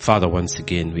Father, once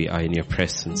again, we are in your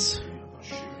presence.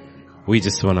 We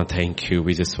just want to thank you.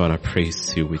 We just want to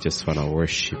praise you. We just want to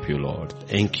worship you, Lord.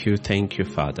 Thank you,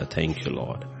 Father. Thank you,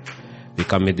 Lord. We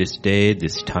commit this day,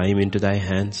 this time into thy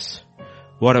hands.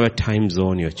 Whatever time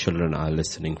zone your children are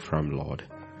listening from, Lord,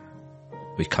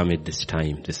 we commit this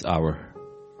time, this hour,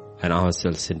 and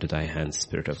ourselves into thy hands,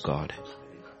 Spirit of God.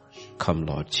 Come,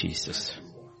 Lord Jesus.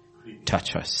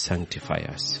 Touch us, sanctify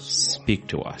us, speak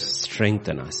to us,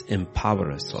 strengthen us,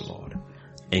 empower us, O Lord.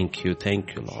 Thank you,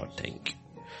 Lord, thank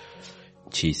you.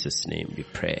 In Jesus' name we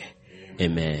pray.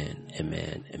 Amen,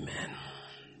 amen, amen.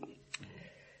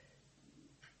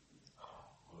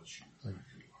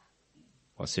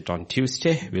 Was it on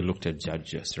Tuesday? We looked at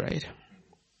Judges, right?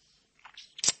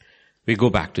 We go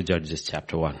back to Judges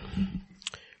chapter 1.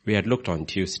 We had looked on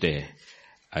Tuesday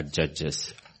at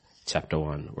Judges chapter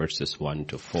 1, verses 1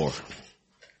 to 4.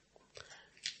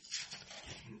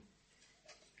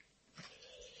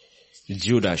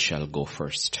 Judah shall go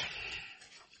first,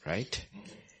 right?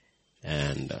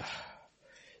 And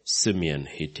Simeon,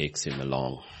 he takes him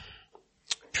along.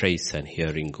 Praise and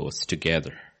hearing goes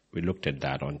together. We looked at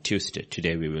that on Tuesday.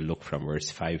 Today we will look from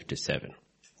verse 5 to 7.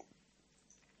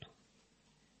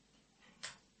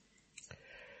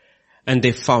 And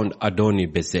they found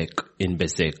Adoni-Bezek in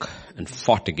Bezek and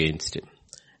fought against him.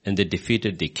 And they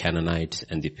defeated the Canaanites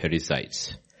and the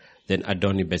Perizzites. Then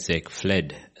Adoni-Bezek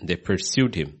fled, and they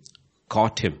pursued him,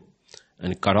 caught him,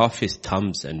 and cut off his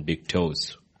thumbs and big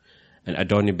toes. And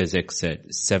Adoni-Bezek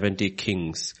said, 70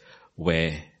 kings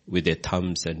were with their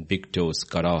thumbs and big toes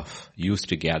cut off, used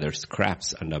to gather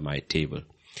scraps under my table.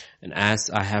 And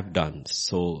as I have done,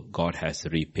 so God has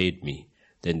repaid me.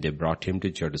 Then they brought him to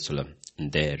Jerusalem,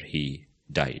 and there he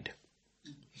died.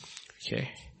 Okay.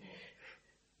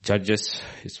 Judges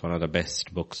is one of the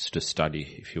best books to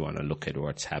study if you want to look at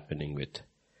what's happening with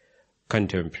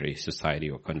contemporary society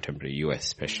or contemporary US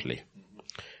especially.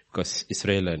 Because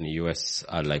Israel and US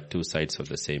are like two sides of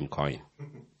the same coin.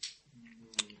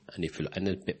 And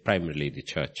primarily the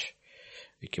church.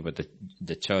 Okay, but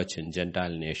the church and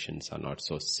Gentile nations are not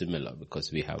so similar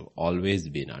because we have always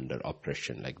been under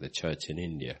oppression, like the church in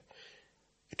India.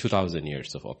 2,000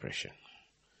 years of oppression.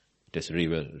 It has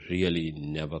really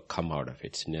never come out of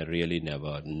it. It's really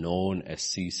never known a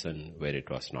season where it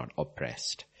was not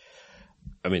oppressed.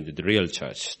 I mean, the real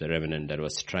church, the remnant that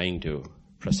was trying to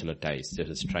proselytize, that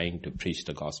was trying to preach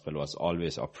the gospel, was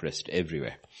always oppressed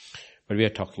everywhere. But we are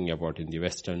talking about in the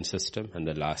Western system, and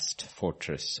the last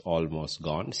fortress almost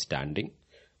gone, standing.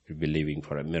 We're believing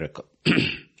for a miracle.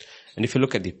 And if you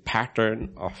look at the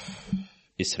pattern of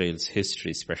Israel's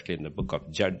history, especially in the book of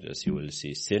Judges, you will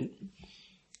see sin,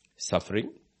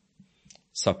 suffering,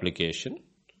 supplication,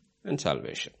 and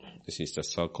salvation. This is the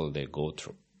circle they go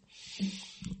through.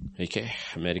 Okay,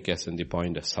 America is in the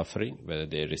point of suffering. Whether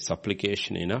there is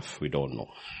supplication enough, we don't know.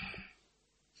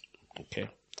 Okay.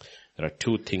 There are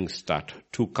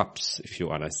two cups, if you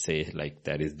want to say, like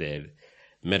that is there,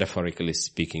 metaphorically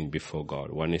speaking, before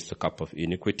God. One is the cup of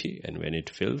iniquity, and when it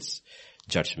fills,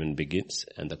 judgment begins,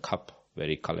 and the cup where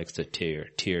he collects the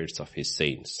tears of his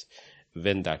saints.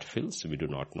 When that fills, we do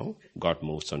not know. God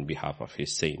moves on behalf of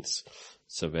his saints.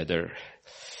 So whether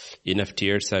enough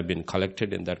tears have been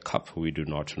collected in that cup, we do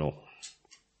not know.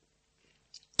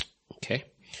 Okay.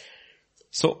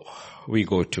 So we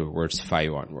go to verse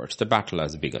 5 onwards. The battle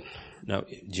has begun. Now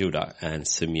Judah and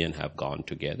Simeon have gone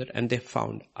together, and they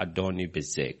found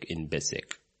Adoni-Bezek in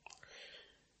Bezek.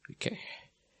 Okay.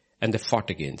 And they fought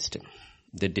against him.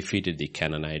 They defeated the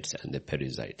Canaanites and the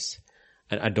Perizzites.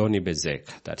 And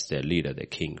Adoni-Bezek, that's their leader, the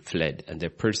king, fled, and they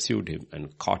pursued him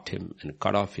and caught him and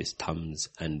cut off his thumbs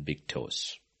and big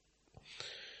toes.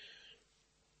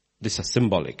 This is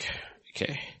symbolic.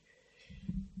 Okay.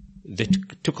 They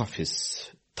took off his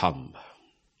thumb,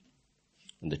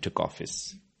 and they took off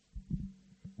his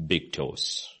big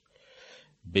toes.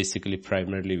 Basically,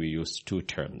 primarily we use two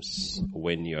terms.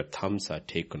 When your thumbs are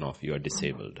taken off, you are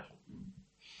disabled.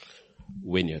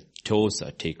 When your toes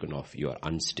are taken off, you are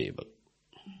unstable.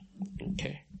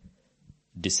 Okay.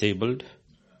 Disabled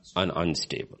and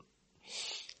unstable.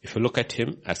 If you look at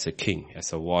him as a king,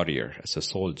 as a warrior, as a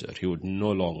soldier, he would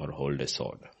no longer hold a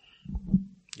sword.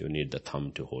 You need the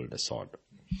thumb to hold a sword.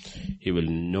 He will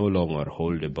no longer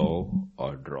hold a bow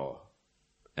or draw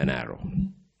an arrow.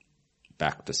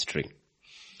 Back the string.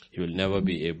 He will never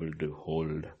be able to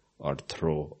hold or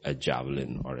throw a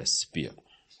javelin or a spear.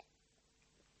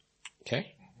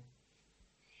 Okay?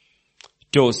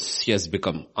 Toes, he has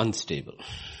become unstable.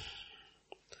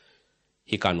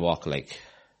 He can't walk like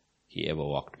he ever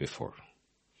walked before.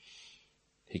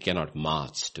 He cannot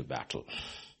march to battle.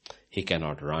 He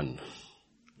cannot run.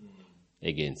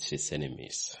 against his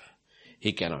enemies.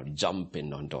 He cannot jump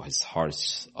in onto his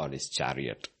horse or his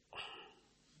chariot.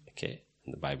 Okay.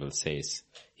 And the Bible says,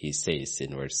 he says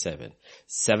in verse 7,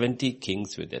 70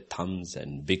 kings with their thumbs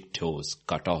and big toes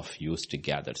cut off used to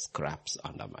gather scraps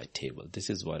under my table.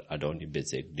 This is what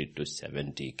Adoni-Bezek did to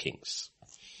 70 kings.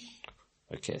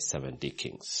 Okay, 70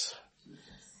 kings.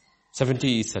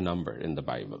 70 is a number in the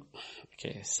Bible.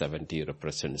 Okay, 70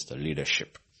 represents the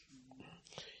leadership.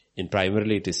 In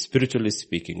primarily it is spiritually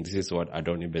speaking, this is what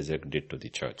Adoni-Bezek did to the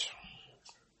church.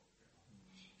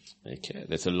 Okay,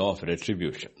 there's a law of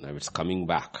retribution. Now it's coming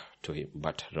back to him.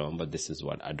 But remember, this is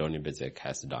what Adoni-Bezek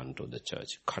has done to the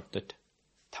church. Cut the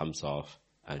thumbs off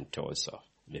and toes off.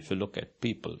 And if you look at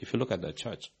people, if you look at the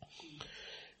church,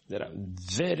 there are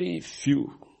very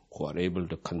few who are able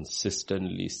to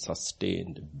consistently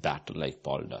sustain the battle like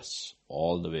Paul does,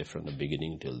 all the way from the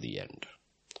beginning till the end.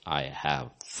 I have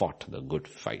fought the good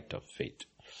fight of faith.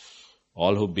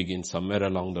 All who begin somewhere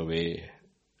along the way,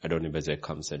 Adoni-Bezek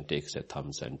comes and takes their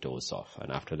thumbs and toes off.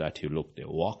 And after that you look, their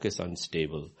walk is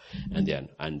unstable and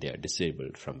they are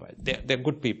disabled from it. They're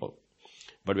good people.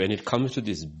 But when it comes to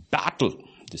this battle,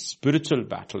 this spiritual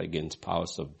battle against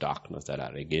powers of darkness that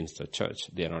are against the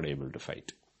church, they are not able to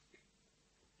fight.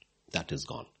 That is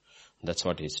gone. That's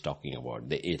what he's talking about.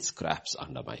 They ate scraps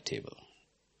under my table.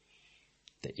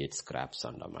 They ate scraps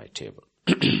under my table.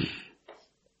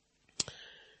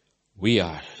 We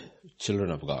are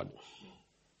children of God.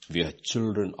 We are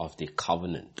children of the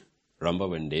covenant. Remember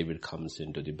when David comes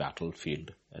into the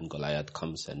battlefield and Goliath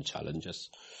comes and challenges?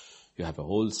 You have a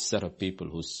whole set of people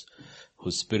whose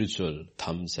spiritual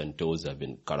thumbs and toes have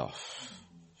been cut off.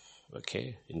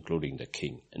 Okay, including the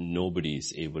king. And nobody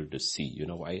is able to see. You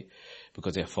know why?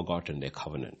 Because they have forgotten their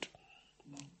covenant.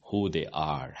 Who they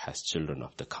are as children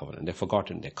of the covenant. They've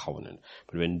forgotten their covenant.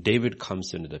 But when David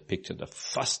comes into the picture, the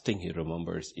first thing he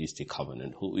remembers is the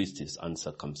covenant. Who is this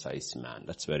uncircumcised man?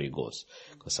 That's where he goes.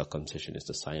 Because circumcision is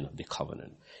the sign of the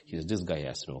covenant. He says, this guy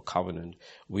has no covenant.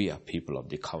 We are people of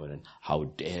the covenant. How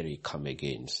dare he come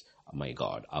against my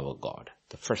God, our God?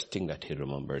 The first thing that he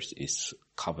remembers is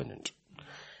covenant.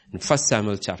 In 1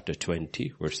 Samuel chapter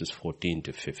 20, verses 14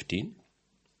 to 15,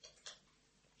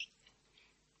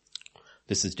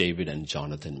 this is David and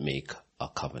Jonathan make a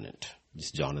covenant. This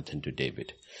is Jonathan to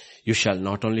David. You shall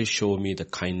not only show me the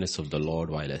kindness of the Lord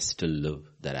while I still live,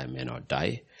 that I may not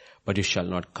die, but you shall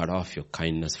not cut off your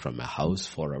kindness from my house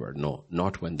forever. No,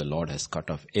 not when the Lord has cut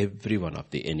off every one of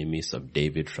the enemies of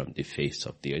David from the face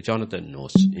of the earth. Jonathan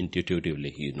knows, intuitively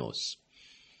he knows.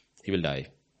 He will die.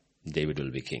 David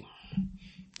will be king.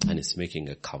 And he's making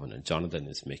a covenant. Jonathan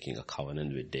is making a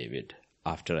covenant with David.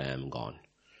 After I am gone,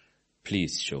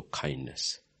 please show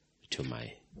kindness to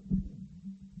my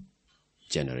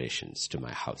generations, to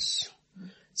my house.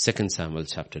 2 Samuel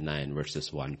chapter 9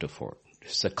 verses 1 to 4.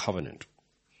 It's a covenant.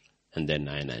 And then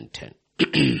 9 and 10.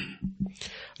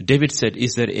 David said,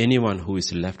 is there anyone who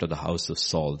is left of the house of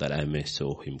Saul that I may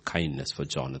show him kindness for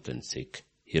Jonathan's sake?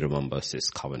 He remembers his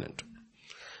covenant.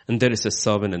 And there is a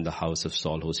servant in the house of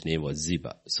Saul whose name was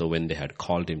Ziba. So when they had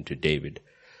called him to David,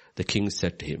 the king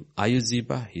said to him, are you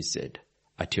Ziba? He said,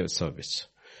 at your service.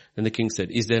 Then the king said,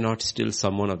 is there not still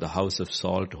someone of the house of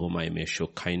Saul to whom I may show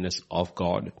kindness of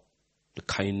God? The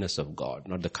kindness of God,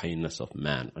 not the kindness of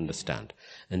man, understand.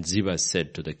 And Ziba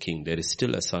said to the king, there is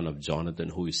still a son of Jonathan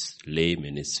who is lame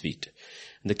in his feet.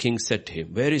 And the king said to him,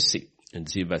 where is he? And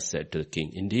Ziba said to the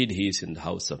king, indeed he is in the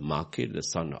house of Makir, the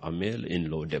son of Amiel in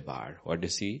Lo-Debar. What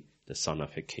is he? The son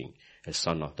of a king, a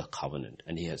son of the covenant.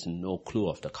 And he has no clue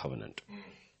of the covenant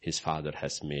his father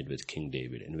has made with King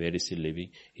David. And where is he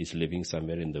living? He's living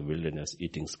somewhere in the wilderness,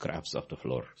 eating scraps off the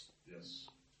floor. Yes.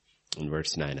 In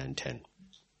verse 9 and 10.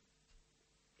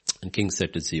 And king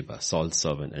said to Ziba, Saul's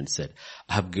servant, and said,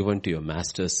 I have given to your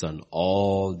master's son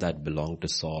all that belonged to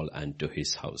Saul and to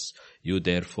his house. You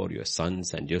therefore, your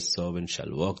sons and your servants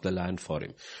shall work the land for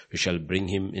him. You shall bring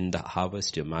him in the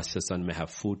harvest. Your master's son may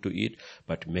have food to eat,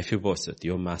 but Mephibosheth,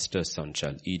 your master's son,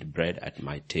 shall eat bread at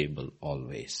my table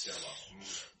always.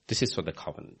 This is for the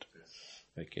covenant.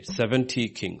 Okay, 70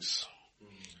 kings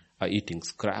are eating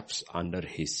scraps under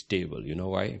his table. You know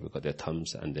why? Because their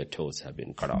thumbs and their toes have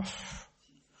been cut off.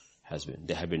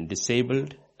 They have been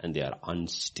disabled and they are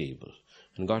unstable.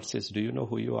 And God says, do you know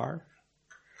who you are?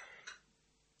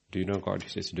 Do you know God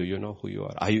says, do you know who you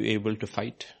are? Are you able to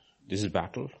fight? This is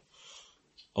battle.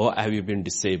 Or have you been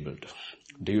disabled?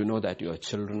 Do you know that you are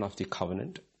children of the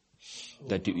covenant?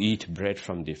 That you eat bread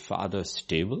from the Father's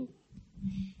table?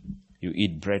 You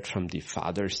eat bread from the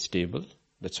Father's table.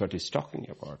 That's what he's talking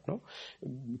about, no?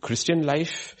 Christian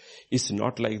life is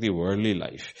not like the worldly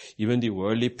life. Even the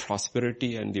worldly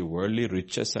prosperity and the worldly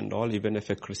riches and all, even if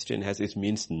a Christian has, it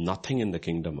means nothing in the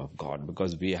kingdom of God,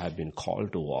 because we have been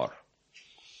called to war.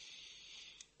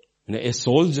 A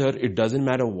soldier, it doesn't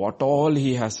matter what all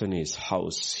he has in his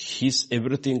house.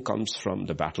 Everything comes from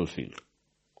the battlefield.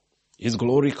 His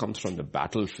glory comes from the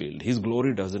battlefield. His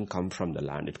glory doesn't come from the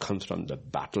land. It comes from the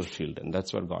battlefield. And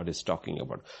that's what God is talking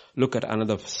about. Look at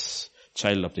another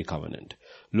child of the covenant.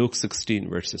 Luke 16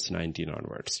 verses 19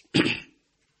 onwards.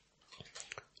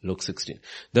 Luke 16.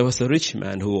 There was a rich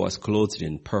man who was clothed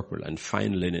in purple and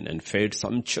fine linen and fared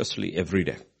sumptuously every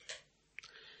day.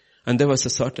 And there was a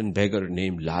certain beggar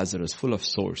named Lazarus, full of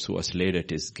sores, who was laid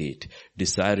at his gate,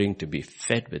 desiring to be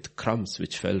fed with crumbs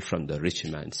which fell from the rich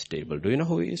man's table. Do you know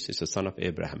who he is? He's a son of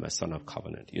Abraham, a son of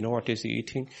covenant. You know what is he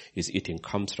eating? He's eating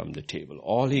crumbs from the table.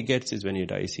 All he gets is when he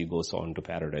dies, he goes on to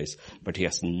paradise. But he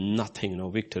has nothing,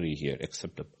 no victory here,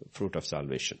 except the fruit of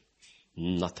salvation.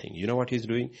 Nothing. You know what he's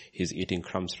doing? He's eating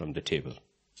crumbs from the table.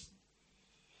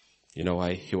 You know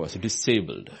why? He was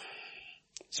disabled.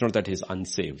 It's not that he's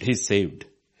unsaved. He's saved.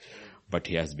 But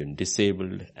he has been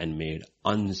disabled and made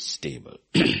unstable.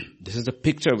 This is the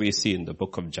picture we see in the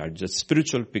book of Judges,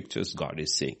 spiritual pictures God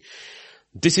is saying.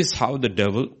 This is how the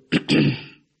devil,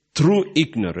 through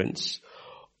ignorance,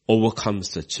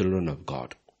 overcomes the children of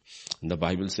God. And the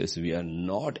Bible says we are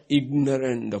not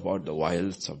ignorant about the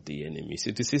wiles of the enemy.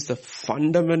 See, this is the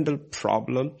fundamental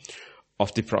problem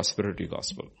of the prosperity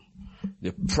gospel.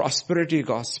 The prosperity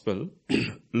gospel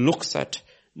looks at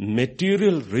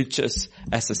material riches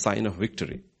as a sign of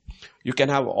victory. You can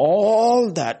have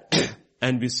all that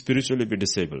and spiritually be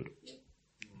disabled.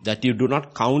 That you do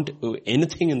not count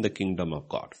anything in the kingdom of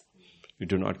God. You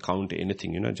do not count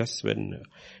anything. You know, just when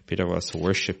Peter was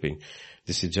worshiping,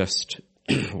 this is just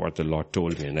what the Lord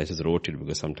told me, and I just wrote it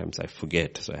because sometimes I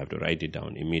forget, so I have to write it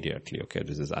down immediately. Okay,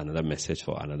 this is another message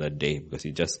for another day, because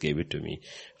he just gave it to me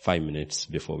 5 minutes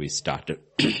before we started.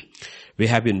 We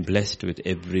have been blessed with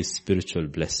every spiritual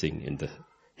blessing in the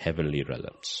heavenly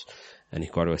realms. And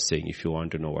God was saying, if you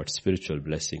want to know what spiritual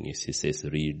blessing is, he says,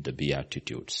 read the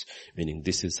Beatitudes. Meaning,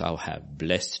 this is how I have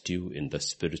blessed you in the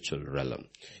spiritual realm.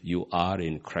 You are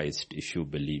in Christ if you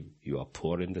believe. You are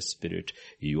poor in the spirit.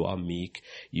 You are meek.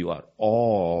 You are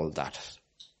all that.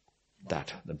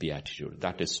 The Beatitude.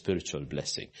 That is spiritual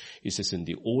blessing. He says, in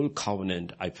the old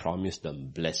covenant, I promised them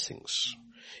blessings.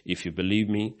 If you believe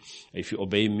me, if you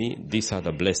obey me, these are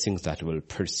the blessings that will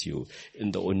pursue.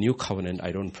 In the new covenant,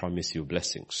 I don't promise you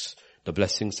blessings. The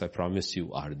blessings I promise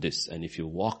you are this. And if you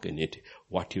walk in it,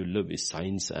 what you live is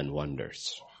signs and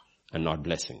wonders and not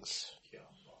blessings.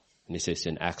 And he says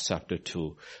in Acts chapter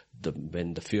 2,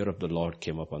 when the fear of the Lord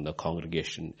came upon the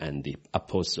congregation and the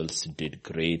apostles did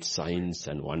great signs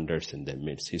and wonders in their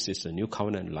midst. He says the new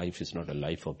covenant life is not a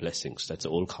life of blessings. That's the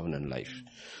old covenant life.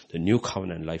 The new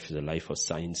covenant life is a life of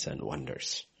signs and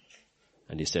wonders.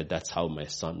 And he said, that's how my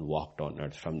son walked on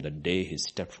earth. From the day he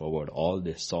stepped forward, all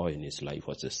they saw in his life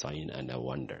was a sign and a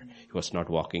wonder. He was not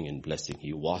walking in blessing.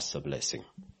 He was a blessing.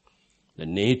 The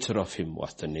nature of him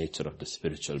was the nature of the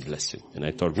spiritual blessing. And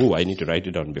I thought, I need to write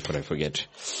it down before I forget.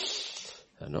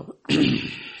 You know?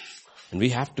 And we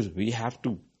have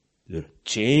to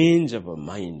change our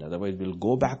mind. Otherwise we'll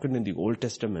go back into the Old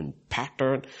Testament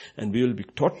pattern and we will be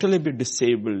totally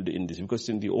disabled in this. Because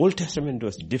in the Old Testament it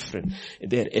was different.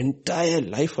 Their entire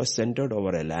life was centered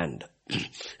over a land.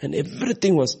 And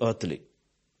everything was earthly.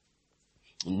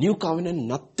 New covenant,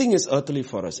 nothing is earthly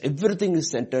for us. Everything is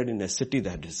centered in a city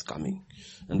that is coming.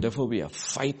 And therefore we are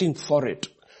fighting for it.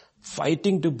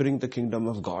 Fighting to bring the kingdom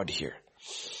of God here.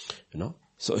 You know.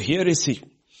 So here is he.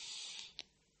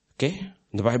 Okay.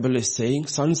 The Bible is saying,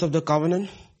 sons of the covenant,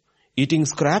 eating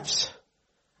scraps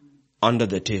under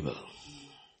the table.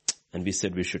 And we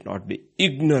said we should not be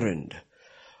ignorant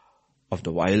of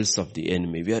the wiles of the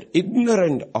enemy. We are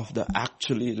ignorant of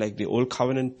like the old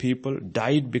covenant people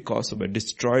died were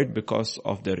destroyed because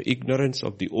of their ignorance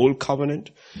of the old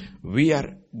covenant. We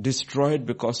are destroyed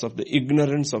because of the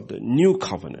ignorance of the new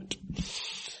covenant.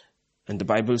 And the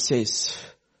Bible says,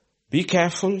 be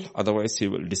careful, otherwise he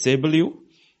will disable you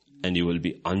and you will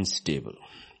be unstable.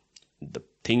 The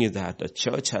thing is that the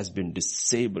church has been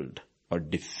disabled or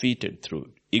defeated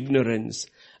through ignorance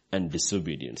and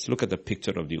disobedience. Look at the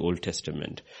picture of the Old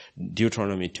Testament.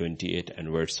 Deuteronomy 28 and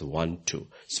verse 1-2.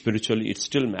 Spiritually, it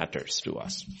still matters to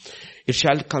us. It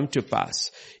shall come to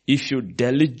pass, if you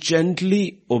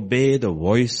diligently obey the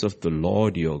voice of the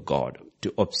Lord your God.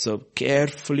 to observe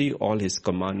carefully all his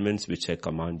commandments which I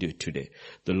command you today.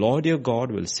 The Lord your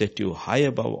God will set you high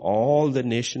above all the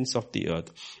nations of the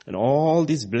earth, and all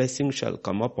these blessings shall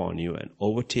come upon you and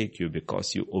overtake you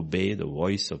because you obey the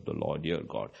voice of the Lord your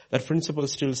God. That principle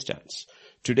still stands.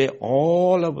 Today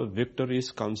all our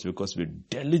victories comes because we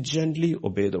diligently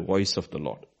obey the voice of the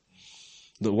Lord.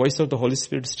 The voice of the Holy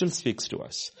Spirit still speaks to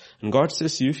us. And God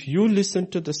says, if you listen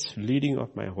to the leading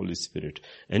of my Holy Spirit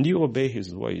and you obey his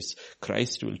voice,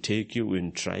 Christ will take you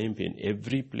in triumph in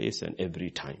every place and every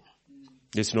time.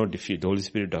 There's no defeat. The Holy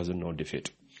Spirit doesn't know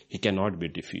defeat. He cannot be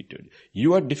defeated.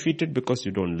 You are defeated because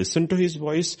you don't listen to his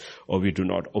voice or we do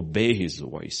not obey his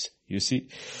voice. You see,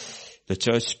 the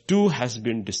church too has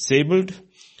been disabled,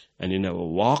 and in our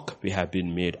walk we have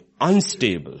been made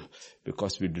unstable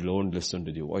because we don't listen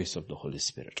to the voice of the Holy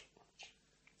Spirit.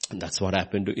 And that's what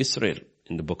happened to Israel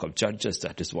in the book of Judges.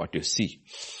 That is what you see.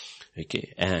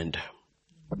 Okay, and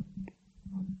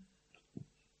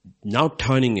now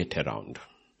turning it around.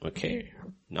 Okay,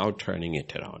 now turning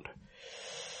it around.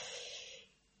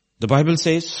 The Bible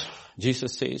says,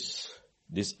 Jesus says,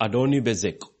 this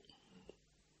Adoni-Bezek,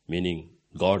 meaning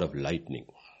God of lightning,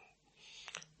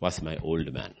 was my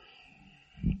old man.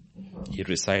 He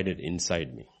resided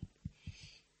inside me.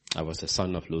 I was a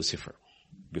son of Lucifer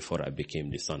before I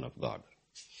became the son of God.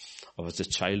 I was a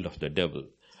child of the devil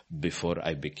before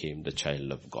I became the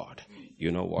child of God.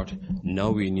 You know what? Now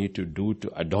we need to do to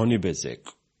Adoni-Bezek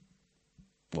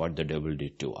what the devil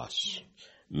did to us.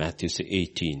 Matthew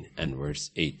 18 and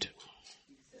verse 8.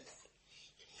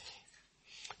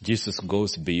 Jesus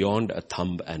goes beyond a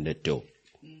thumb and a toe.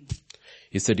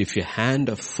 He said, if your hand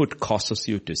or foot causes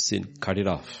you to sin, cut it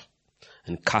off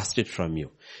and cast it from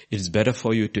you. It is better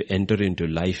for you to enter into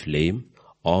life lame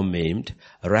or maimed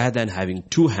rather than having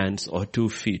 2 hands or 2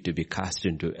 feet to be cast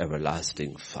into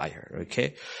everlasting fire.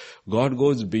 Okay? God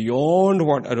goes beyond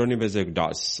what Adoni-Bezek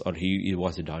does or he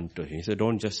was done to him. He said,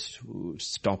 don't just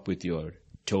stop with your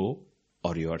toe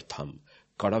or your thumb.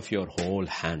 Cut off your whole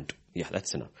hand. Yeah,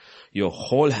 that's enough. Your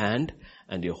whole hand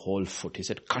and your whole foot. He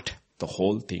said, cut the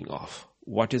whole thing off.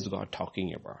 What is God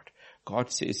talking about?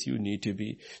 God says you need to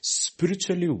be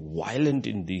spiritually violent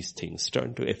in these things.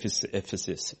 Turn to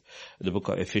Ephesus, the book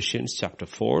of Ephesians chapter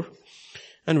 4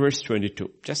 and verse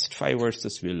 22. Just 5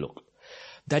 verses we'll look.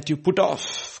 That you put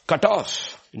off, cut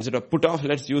off. Instead of put off,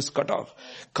 let's use cut off.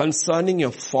 Concerning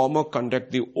your former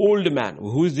conduct, the old man,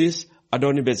 who is this?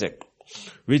 Adoni-Bezek,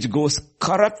 which goes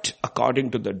corrupt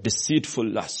according to the deceitful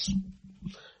lust.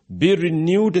 Be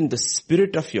renewed in the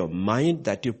spirit of your mind,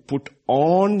 that you put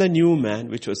on the new man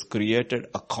which was created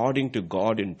according to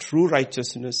God in true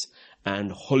righteousness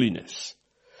and holiness.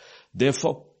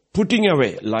 Therefore, putting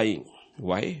away lying.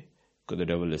 Why? Because the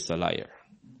devil is a liar.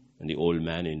 And the old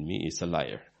man in me is a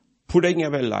liar. Putting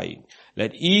away lying.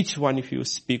 Let each one of you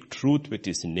speak truth with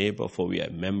his neighbor, for we are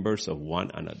members of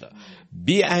one another.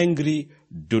 Be angry,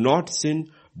 do not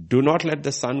sin. Do not let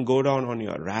the sun go down on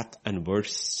your wrath. And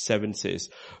verse 7 says,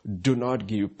 do not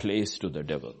give place to the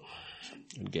devil.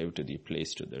 Don't give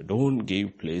place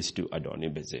to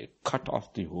Adoni-Bezek. Cut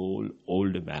off the whole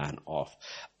old man off.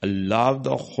 Allow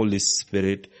the Holy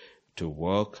Spirit to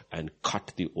work and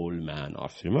cut the old man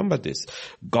off. Remember this.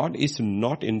 God is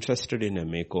not interested in a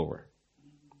makeover.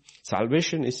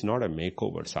 Salvation is not a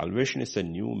makeover. Salvation is a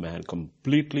new man,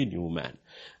 completely new man.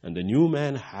 And the new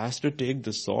man has to take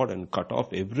the sword and cut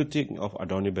off everything of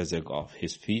Adoni-Bezek off,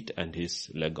 his feet and his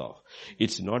leg off.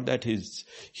 It's not that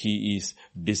he is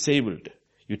disabled.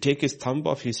 You take his thumb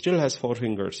off, he still has 4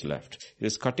 fingers left. You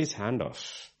just cut his hand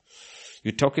off.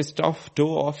 You took his toe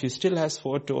off, he still has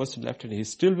 4 toes left and he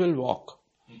still will walk.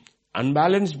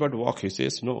 Unbalanced but walk. He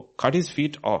says no. Cut his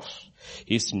feet off.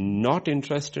 He's not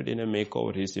interested in a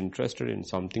makeover. He's interested in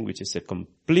something which is a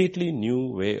completely new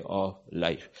way of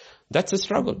life. That's a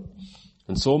struggle.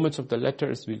 And so much of the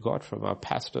letters we got from our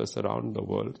pastors around the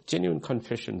world, genuine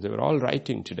confessions, they were all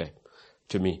writing today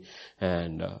to me.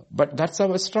 And but that's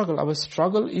our struggle. Our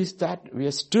struggle is that we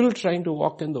are still trying to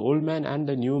walk in the old man and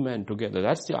the new man together.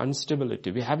 That's the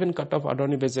instability. We haven't cut off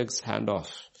Adoni-Bezek's hand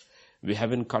off. We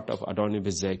haven't cut off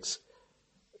Adoni-Bezek's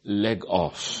leg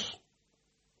off.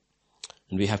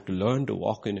 And we have to learn to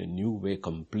walk in a new way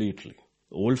completely.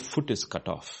 The old foot is cut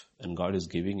off and God is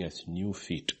giving us new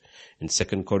feet. In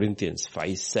 2 Corinthians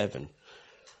 5:7,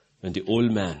 when the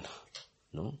old man,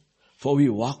 for we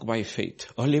walk by faith.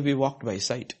 Earlier we walked by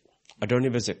sight.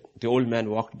 Adoni-Bezek, the old man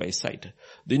walked by sight.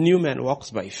 The new man walks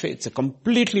by faith. It's a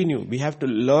completely new. We have to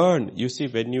learn. You see,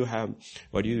 when you have,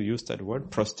 what do you use that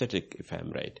word? Prosthetic, if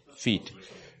I'm right. Feet.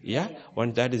 Yeah?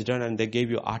 Once that is done and they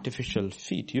gave you artificial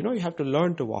feet, you have to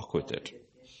learn to walk with it.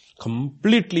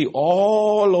 Completely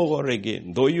all over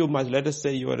again. Though you must, let us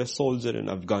say you are a soldier in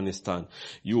Afghanistan.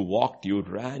 You walked, you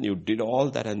ran, you did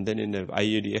all that, and then in an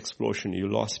IED explosion you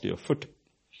lost your foot.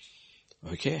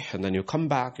 Okay, and then you come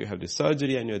back, you have the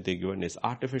surgery, and you're given this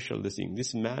artificial this thing.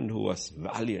 This man who was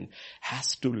valiant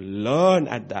has to learn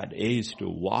at that age to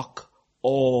walk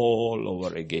all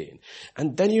over again.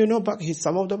 And then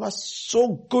some of them are so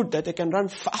good that they can run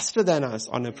faster than us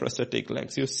on a prosthetic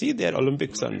legs. You see their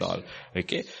Olympics and all.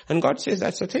 Okay, and God says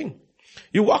that's the thing.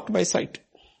 You walked by sight.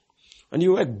 And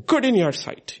you were good in your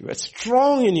sight. You were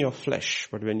strong in your flesh.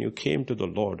 But when you came to the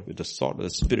Lord with the sword of the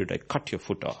Spirit, I cut your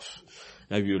foot off.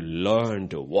 Now you learn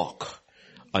to walk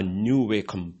a new way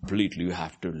completely. You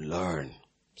have to learn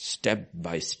step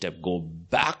by step. Go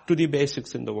back to the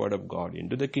basics in the Word of God,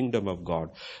 into the kingdom of God.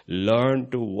 Learn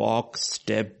to walk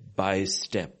step by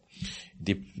step.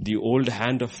 The old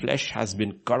hand of flesh has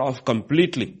been cut off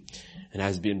completely and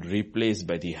has been replaced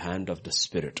by the hand of the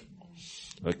Spirit.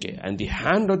 Okay, and the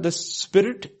hand of the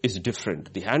Spirit is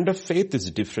different. The hand of faith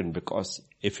is different because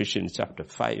Ephesians chapter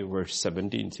 5 verse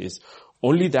 17 says,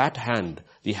 only that hand,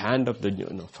 the hand of the,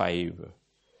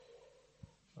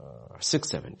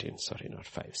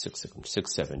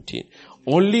 6:17.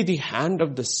 Only the hand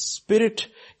of the Spirit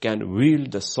can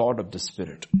wield the sword of the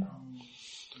Spirit.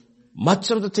 Much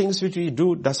of the things which we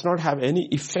do does not have any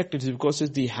effect. It is because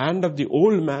it's the hand of the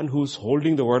old man who's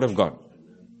holding the Word of God.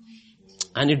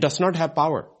 And it does not have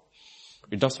power.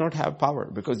 It does not have power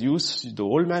because the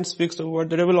old man speaks the word,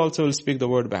 the devil also will speak the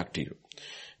word back to you.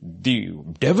 The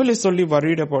devil is only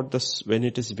worried about this when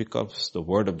it becomes the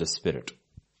word of the Spirit.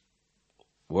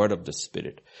 Word of the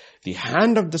Spirit. The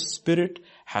hand of the Spirit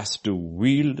has to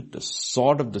wield the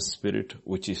sword of the Spirit,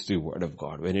 which is the Word of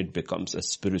God, when it becomes a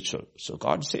spiritual. So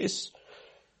God says,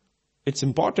 it's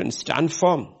important, stand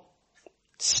firm.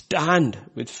 Stand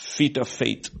with feet of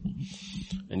faith.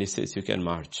 And He says you can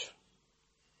march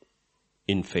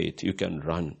in faith. You can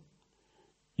run.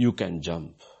 You can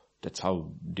jump. That's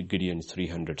how the Gideon's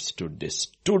 300 stood. They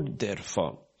stood there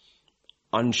firm,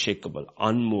 unshakable,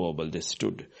 unmovable. They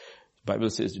stood. The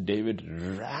Bible says David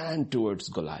ran towards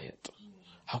Goliath.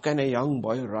 How can a young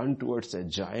boy run towards a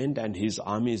giant and his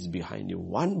army is behind you?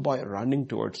 One boy he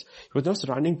was not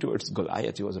running towards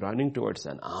Goliath, he was running towards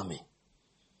an army.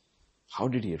 How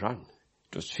did he run?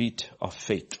 It was feet of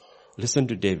faith. Listen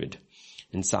to David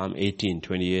in Psalm 18,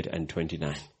 28 and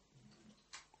 29.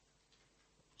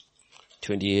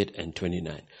 28 and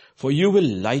 29. For you will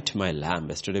light my lamp.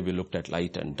 Yesterday we looked at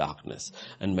light and darkness.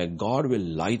 And my God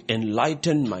will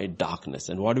enlighten my darkness.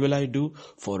 And what will I do?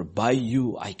 For by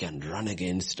you I can run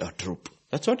against a troop.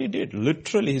 That's what he did.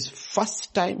 Literally his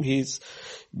first time he's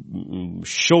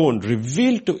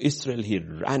revealed to Israel, he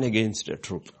ran against a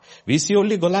troop. We see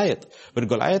only Goliath. But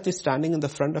Goliath is standing in the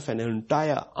front of an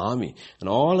entire army. And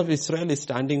all of Israel is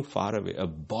standing far away. A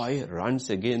boy runs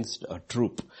against a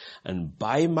troop. And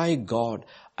by my God,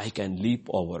 I can leap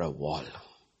over a wall.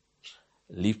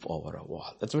 Leap over a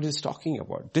wall. That's what he's talking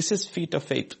about. This is feet of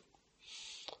faith.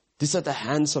 These are the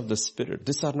hands of the Spirit.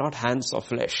 These are not hands of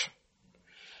flesh.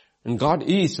 And God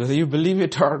is, whether you believe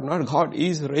it or not, God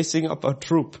is raising up a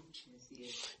troop.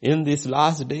 In these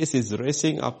last days, He's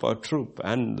raising up a troop.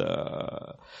 And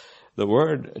the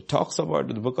word talks about,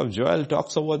 the book of Joel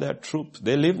talks about that troop.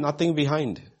 They leave nothing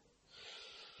behind.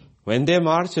 When they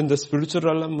march in the spiritual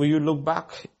realm, when you look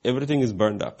back, everything is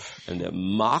burned up. And they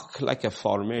mark like a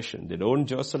formation. They don't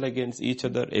jostle against each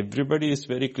other. Everybody is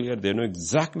very clear. They know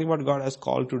exactly what God has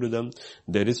called to do them.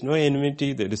 There is no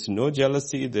enmity. There is no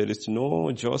jealousy. There is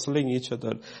no jostling each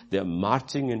other. They are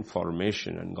marching in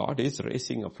formation. And God is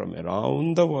raising up from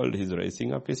around the world. He's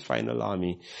raising up His final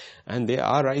army. And they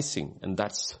are rising. And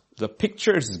that's the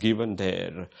pictures given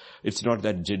there. It's not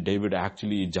that David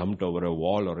actually jumped over a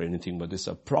wall or anything, but these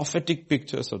are prophetic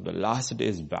pictures of the last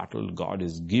days battle God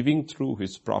is giving through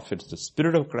His prophets. The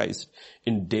Spirit of Christ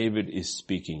in David is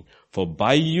speaking. For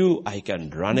by you I can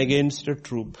run against a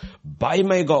troop. By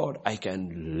my God I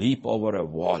can leap over a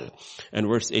wall. And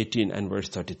verse 18 and verse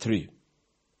 33.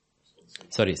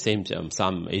 Sorry, same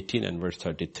Psalm 18 and verse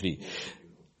 33.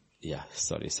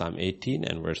 Psalm 18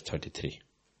 and verse 33.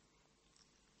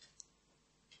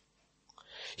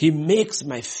 He makes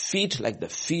my feet like the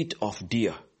feet of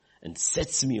deer and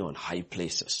sets me on high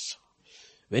places.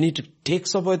 When He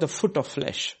takes away the foot of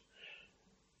flesh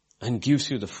and gives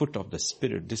you the foot of the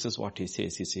Spirit, this is what He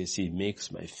says. He says, He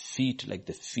makes my feet like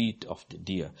the feet of the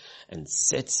deer and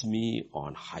sets me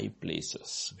on high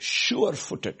places.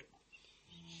 Sure-footed.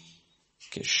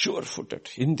 Okay, sure-footed.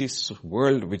 In this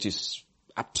world which is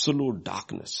absolute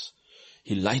darkness,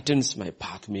 He lightens my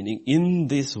path, meaning in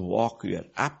this walk you are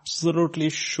absolutely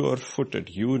sure-footed.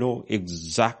 You know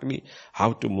exactly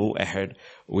how to move ahead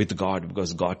with God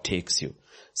because God takes you.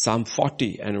 Psalm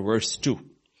 40 and verse 2.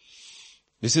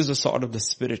 This is the sword of the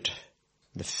Spirit,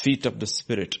 the feet of the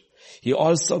Spirit. He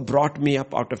also brought me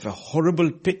up out of a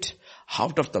horrible pit,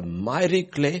 out of the miry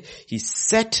clay. He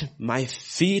set my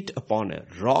feet upon a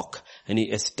rock and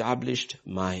he established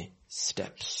my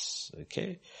steps.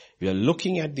 Okay. We are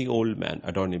looking at the old man,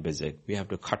 Adoni-Bezek. We have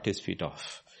to cut his feet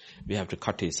off. We have to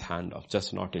cut his hand off,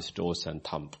 just not his toes and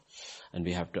thumb. And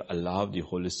we have to allow the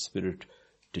Holy Spirit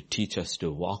to teach us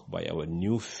to walk by our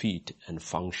new feet and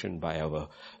function by our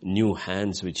new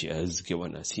hands which he has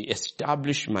given us. He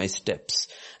established my steps.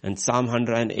 And Psalm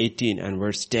 118 and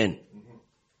verse 10.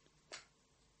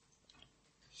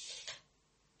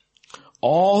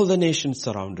 All the nations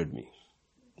surrounded me.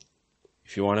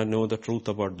 If you want to know the truth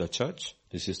about the church,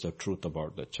 this is the truth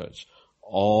about the church.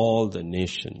 All the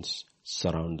nations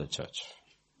surround the church.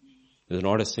 There's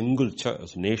not a single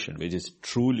church, nation which is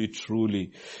truly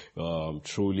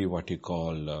what you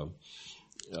call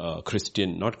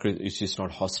Christian, which is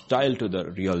not hostile to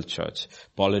the real church.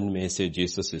 Poland may say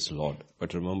Jesus is Lord,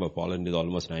 but remember Poland is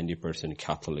almost 90%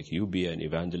 Catholic. You be an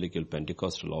evangelical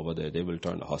Pentecostal over there, they will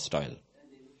turn hostile.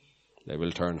 They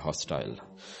will turn hostile.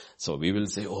 So we will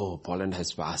say, oh, Poland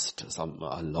has passed some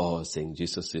law saying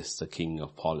Jesus is the king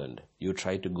of Poland. You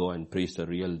try to go and preach the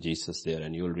real Jesus there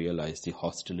and you'll realize the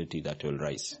hostility that will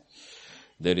rise.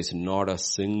 There is not a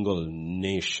single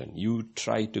nation. You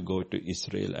try to go to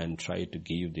Israel and try to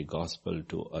give the gospel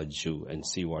to a Jew and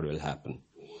see what will happen.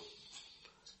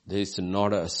 There is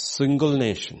not a single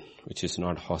nation which is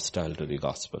not hostile to the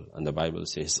gospel. And the Bible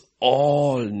says,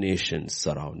 all nations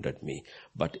surrounded me,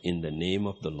 but in the name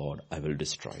of the Lord I will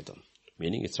destroy them.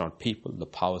 Meaning it's not people, the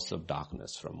powers of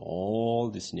darkness from all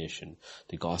this nation.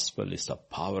 The gospel is the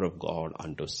power of God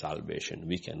unto salvation.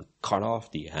 We can cut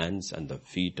off the hands and the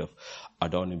feet of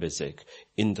Adoni-Bezek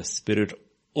in the spirit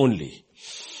only.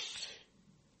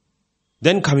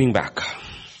 Then coming back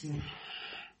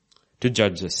to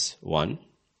Judges 1,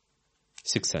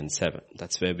 6 and 7.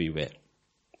 That's where we were.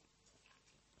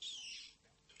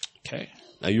 Okay.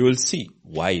 Now you will see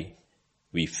why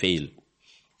we fail.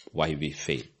 Why we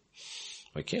fail.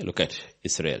 Okay, look at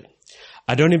Israel.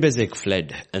 Adoni-Bezek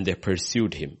fled and they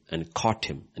pursued him and caught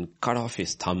him and cut off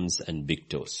his thumbs and big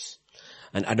toes.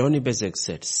 And Adoni-Bezek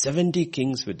said, 70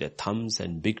 kings with their thumbs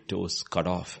and big toes cut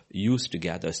off used to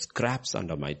gather scraps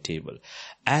under my table.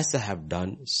 As I have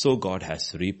done, so God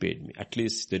has repaid me. At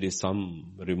least there is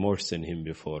some remorse in him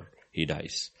before he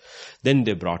dies. Then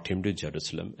they brought him to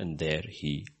Jerusalem and there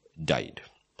he died.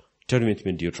 Turn with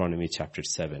me Deuteronomy chapter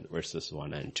 7 verses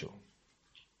 1 and 2.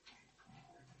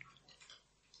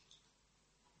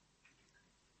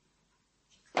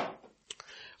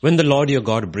 When the Lord your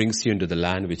God brings you into the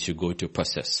land which you go to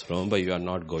possess, remember you are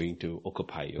not going to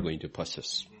occupy, you're going to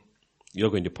possess.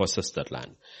 You're going to possess that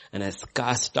land. And has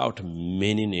cast out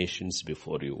many nations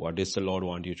before you. What does the Lord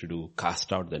want you to do?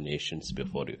 Cast out the nations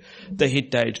before you. The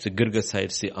Hittites, the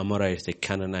Girgasites, the Amorites, the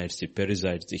Canaanites, the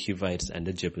Perizzites, the Hivites, and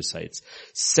the Jebusites.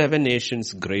 7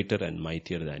 nations greater and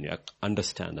mightier than you.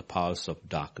 Understand the powers of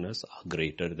darkness are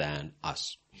greater than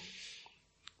us.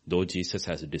 Though Jesus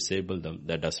has disabled them,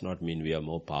 that does not mean we are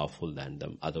more powerful than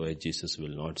them. Otherwise, Jesus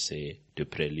will not say to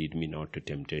pray, lead me not to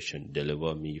temptation,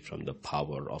 deliver me from the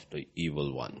power of the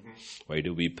evil one. Why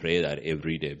do we pray that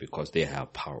every day? Because they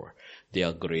have power. They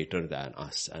are greater than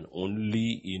us, and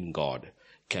only in God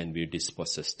can we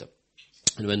dispossess them.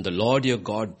 And when the Lord your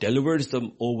God delivers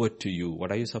them over to you,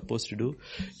 what are you supposed to do?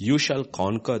 You shall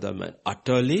conquer them and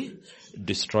utterly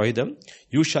destroy them.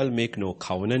 You shall make no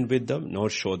covenant with them, nor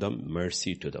show them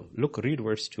mercy to them. Look, read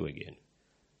verse 2 again.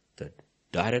 The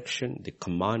direction, the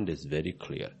command is very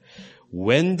clear.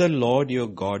 When the Lord your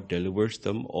God delivers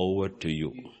them over to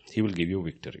you, he will give you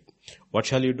victory. What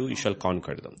shall you do? You shall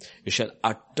conquer them. You shall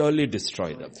utterly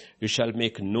destroy them. You shall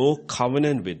make no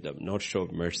covenant with them, nor show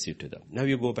mercy to them. Now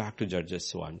you go back to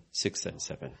Judges 1, 6 and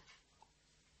 7.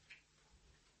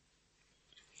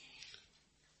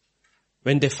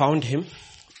 When they found him,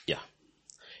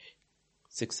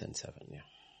 6 and 7,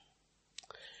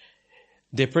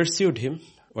 They pursued him.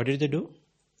 What did they do?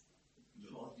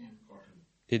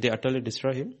 Did they utterly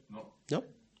destroy him? No.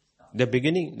 They're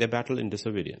beginning their battle in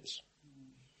disobedience.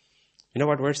 You know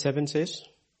what verse 7 says?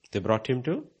 They brought him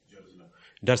to Jerusalem.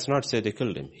 Does not say they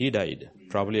killed him. He died,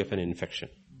 probably of an infection.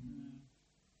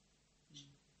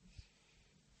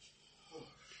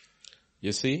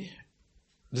 You see,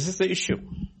 this is the issue.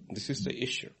 This is the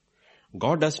issue.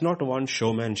 God does not want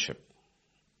showmanship.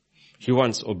 He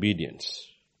wants obedience.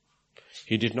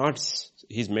 He did not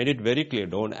he's made it very clear,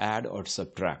 don't add or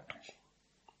subtract.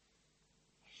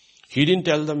 He didn't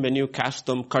tell them when you catch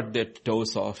them, cut their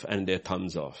toes off and their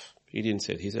thumbs off. He didn't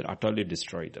say it. He said utterly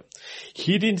destroy them.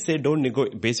 He didn't say don't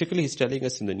negotiate. Basically he's telling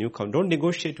us in the new covenant, don't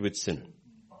negotiate with sin.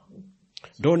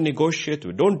 Don't negotiate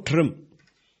with, don't trim.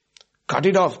 Cut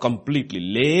it off completely.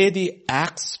 Lay the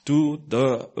axe to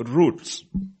the roots.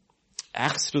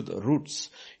 Axe to the roots.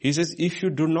 He says if you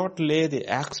do not lay the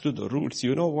axe to the roots,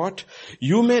 you know what?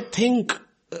 You may think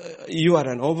you are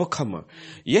an overcomer.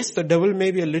 Yes, the devil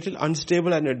may be a little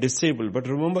unstable and disabled, but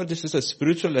remember this is a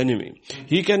spiritual enemy.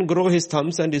 He can grow his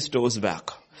thumbs and his toes back.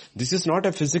 This is not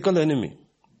a physical enemy.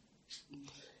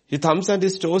 His thumbs and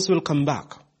his toes will come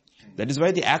back. That is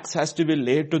why the axe has to be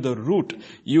laid to the root.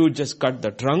 You just cut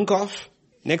the trunk off.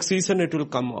 Next season it will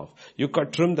come off. You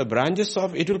trim the branches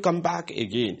off, it will come back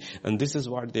again. And this is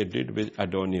what they did with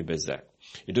Adoni-Bezek.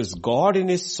 It was God in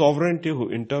His sovereignty who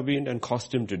intervened and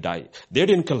caused him to die. They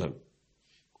didn't kill him.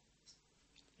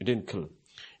 He didn't kill him.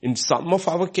 In some of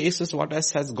our cases, what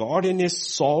has God in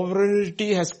His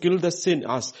sovereignty has killed the sin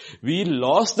us. We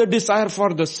lost the desire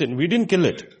for the sin. We didn't kill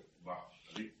it.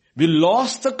 We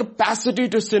lost the capacity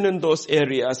to sin in those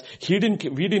areas. We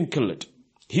didn't kill it.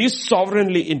 He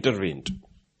sovereignly intervened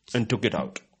and took it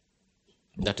out.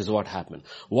 That is what happened.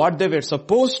 What they were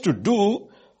supposed to do,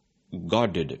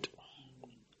 God did it.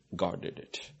 God did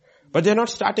it. But they're not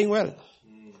starting well.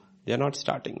 They're not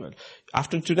starting well.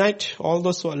 After tonight, all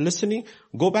those who are listening,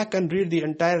 go back and read the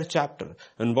entire chapter.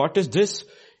 And what is this?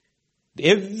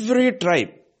 Every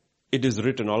tribe, it is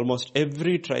written, almost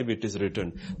every tribe it is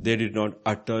written, they did not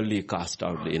utterly cast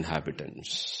out the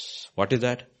inhabitants. What is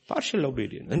that? Partial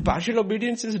obedience. And partial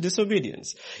obedience is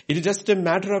disobedience. It is just a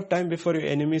matter of time before your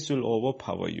enemies will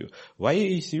overpower you. Why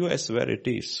is US where it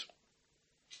is?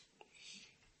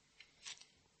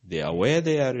 They are where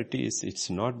they are it is. It's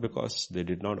not because they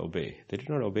did not obey. They did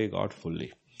not obey God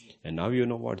fully. And now you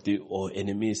know what? The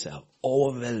enemies have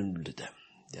overwhelmed them.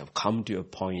 They have come to a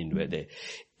point where the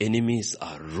enemies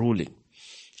are ruling.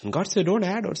 And God said, don't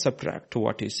add or subtract to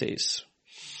what He says.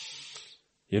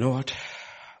 You know what?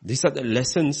 These are the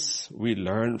lessons we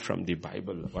learn from the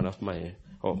Bible. One of my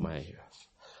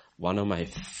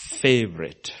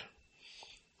favorite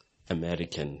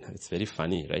American. It's very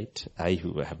funny, right? I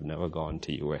who have never gone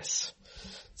to US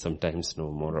sometimes know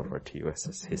more about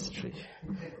US's history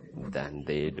than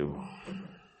they do.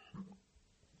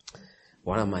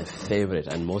 One of my favorite,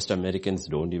 and most Americans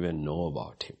don't even know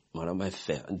about him. One of my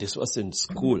favorite, this was in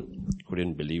school.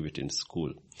 Couldn't believe it in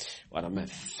school. One of my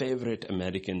favorite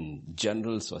American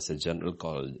generals was a general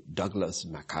called Douglas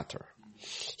MacArthur.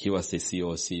 He was the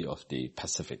COC of the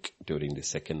Pacific during the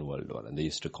Second World War, and they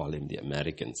used to call him the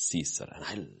American Caesar.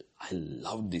 And I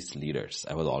loved these leaders.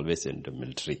 I was always in the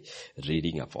military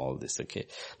reading up all this, okay.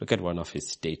 Look at one of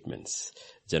his statements.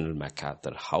 General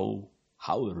MacArthur, how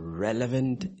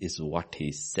relevant is what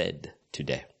he said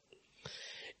today.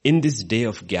 In this day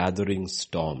of gathering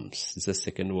storms, this is a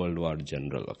Second World War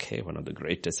general, okay, one of the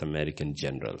greatest American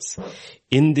generals.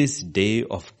 In this day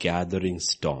of gathering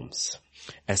storms,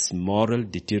 as moral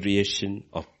deterioration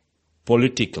of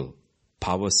political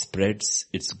power spreads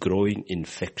its growing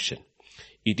infection,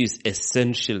 it is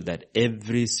essential that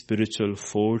every spiritual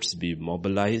force be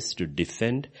mobilized to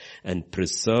defend and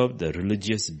preserve the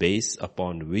religious base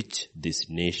upon which this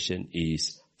nation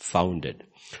is founded.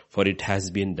 For it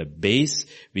has been the base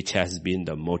which has been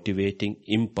the motivating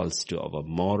impulse to our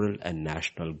moral and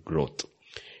national growth.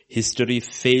 History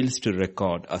fails to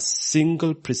record a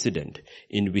single precedent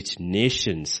in which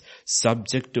nations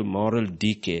subject to moral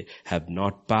decay have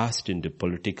not passed into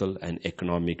political and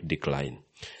economic decline.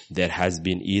 There has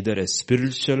been either a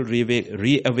spiritual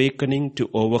reawakening to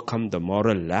overcome the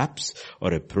moral lapse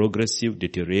or a progressive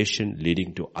deterioration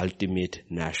leading to ultimate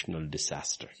national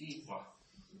disaster.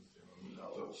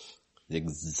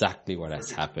 Exactly what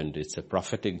has happened. It's a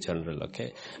prophetic general,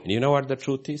 okay? And you know what the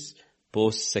truth is?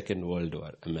 Post-Second World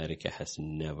War, America has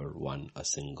never won a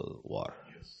single war.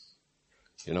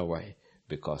 You know why?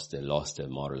 Because they lost their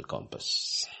moral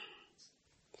compass.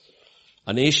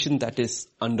 A nation that is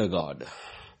under God,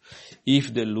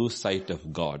 if they lose sight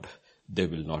of God, they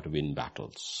will not win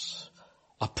battles.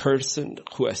 A person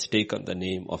who has taken the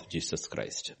name of Jesus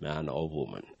Christ, man or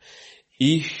woman,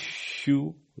 if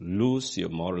you lose your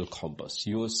moral compass,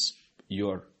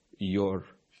 your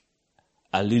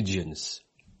allegiance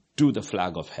to the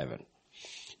flag of heaven,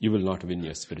 you will not win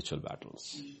your spiritual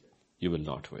battles. You will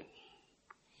not win.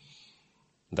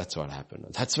 That's what happened.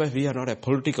 That's why we are not a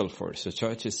political force. The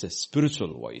church is a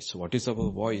spiritual voice. What is our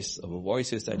voice? Our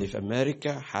voice is that if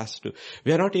America has to,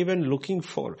 we are not even looking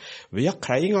for, we are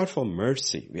crying out for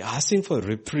mercy. We are asking for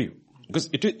reprieve. Because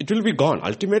it will be gone.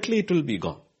 Ultimately it will be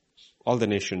gone. All the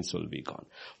nations will be gone.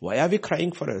 Why are we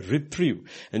crying for a reprieve?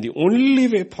 And the only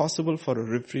way possible for a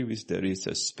reprieve is there is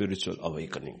a spiritual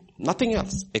awakening. Nothing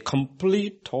else. A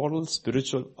complete, total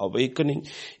spiritual awakening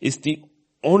is the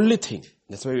only thing.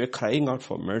 That's why we are crying out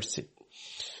for mercy.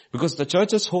 Because the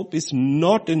church's hope is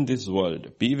not in this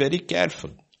world. Be very careful.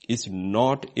 It's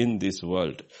not in this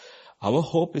world. Our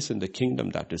hope is in the kingdom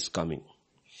that is coming.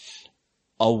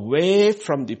 Away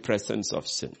from the presence of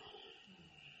sin.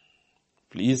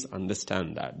 Please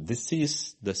understand that. This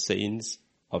is the saints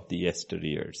of the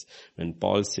yesteryears. When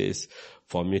Paul says,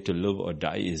 for me to live or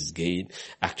die is gain,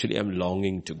 actually I'm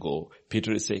longing to go.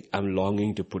 Peter is saying, I'm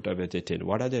longing to put away the sin.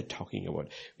 What are they talking about?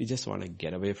 We just want to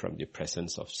get away from the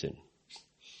presence of sin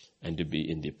and to be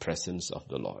in the presence of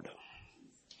the Lord.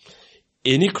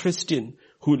 Any Christian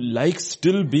who likes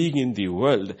still being in the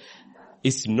world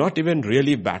is not even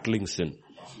really battling sin.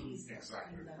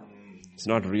 It's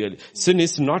not really. Sin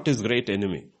is not his great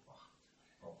enemy.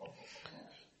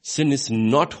 Sin is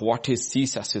not what he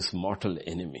sees as his mortal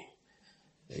enemy.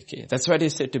 Okay. That's why they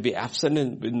said to be absent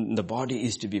in the body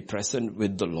is to be present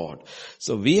with the Lord.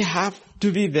 So we have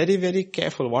to be very, very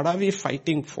careful. What are we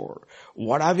fighting for?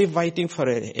 What are we fighting for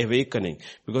an awakening?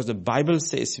 Because the Bible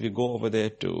says, if we go over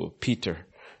there to Peter,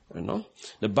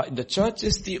 the church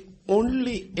is the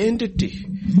only entity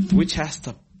which has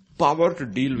the power to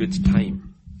deal with time.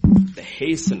 The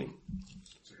hastening.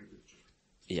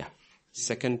 Yeah.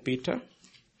 2 Peter.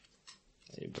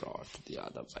 I brought the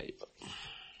other Bible.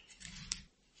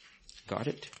 Got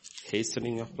it?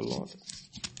 Hastening of the Lord.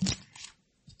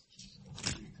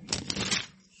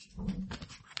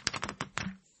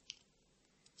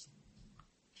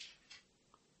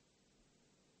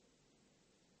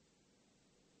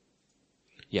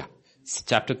 Yeah.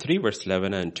 Chapter 3 verse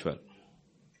 11 and 12.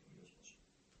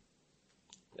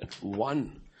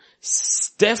 1.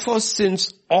 Therefore,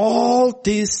 since all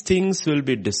these things will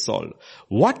be dissolved,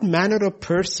 what manner of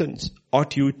persons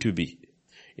ought you to be?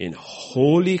 In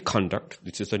holy conduct,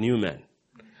 which is a new man,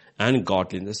 and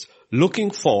godliness, looking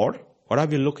for, what are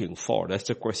we looking for? That's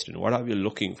the question. What are we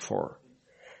looking for?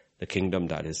 The kingdom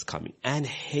that is coming. And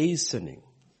hastening,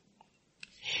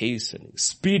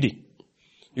 speeding.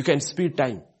 You can speed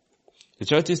time. The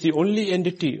church is the only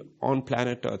entity on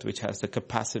planet Earth which has the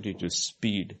capacity to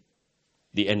speed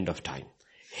the end of time.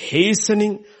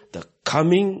 Hastening the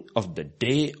coming of the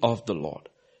day of the Lord,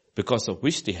 because of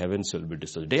which the heavens will be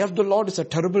dissolved. The day of the Lord is a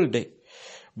terrible day,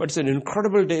 but it's an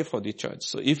incredible day for the church.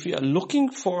 So if you are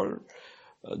looking for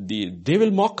they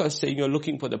will mock us saying you're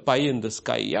looking for the pie in the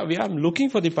sky. Yeah, I'm looking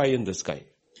for the pie in the sky.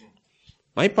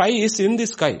 My pie is in the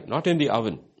sky, not in the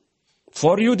oven.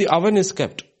 For you, the oven is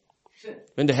kept.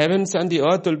 When the heavens and the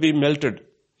earth will be melted.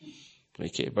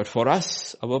 Okay, but for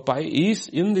us, our pie is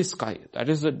in the sky. That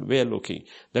is the way of looking.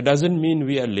 That doesn't mean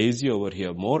we are lazy over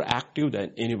here, more active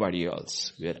than anybody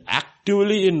else. We are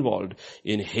actively involved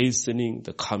in hastening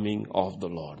the coming of the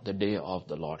Lord, the day of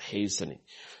the Lord, hastening.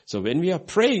 So when we are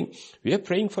praying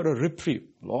for a reprieve.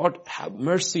 Lord, have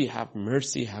mercy, have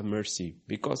mercy, have mercy.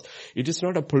 Because it is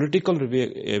not a political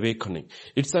awakening.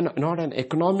 It's not an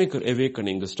economic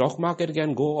awakening. The stock market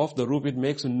can go off the roof. It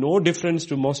makes no difference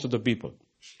to most of the people.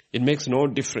 It makes no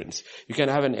difference. You can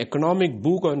have an economic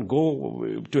book and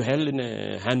go to hell in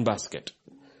a handbasket.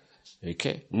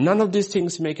 Okay? None of these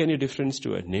things make any difference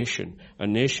to a nation. A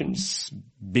nation's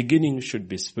beginning should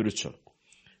be spiritual.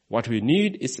 What we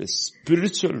need is a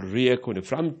spiritual reawakening.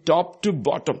 From top to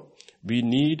bottom, we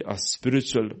need a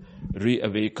spiritual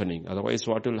reawakening. Otherwise,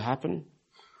 what will happen?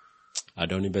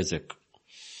 Adoni-Bezek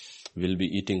will be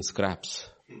eating scraps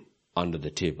under the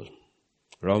table.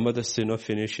 Remember the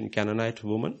Syro-Phoenician Canaanite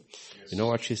woman? Yes. You know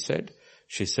what she said?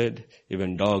 She said,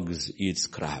 even dogs eat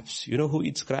scraps. You know who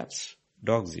eats scraps?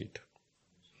 Dogs eat.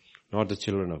 Not the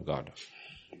children of God.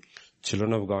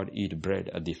 Children of God eat bread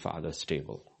at the Father's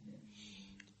table.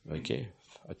 Okay?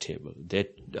 A table. Their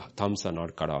thumbs are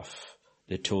not cut off.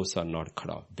 Their toes are not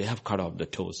cut off. They have cut off the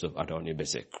toes of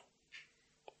Adoni-Bezek.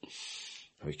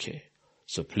 Okay?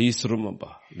 So please remember,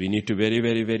 we need to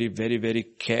very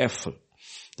careful.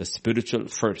 The spiritual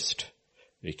first.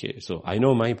 Okay, so I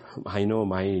know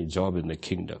my job in the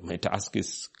kingdom. My task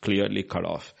is clearly cut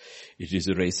off. It is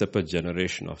to raise up a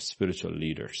generation of spiritual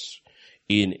leaders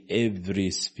in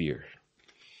every sphere.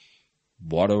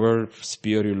 Whatever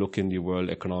sphere you look in the world,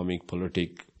 economic,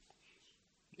 politic,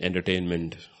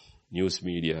 entertainment, news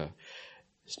media,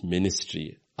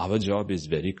 ministry, our job is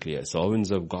very clear.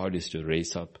 Servants of God is to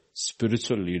raise up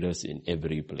spiritual leaders in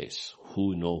every place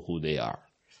who know who they are.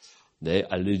 Their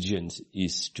allegiance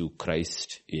is to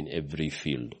Christ in every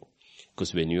field.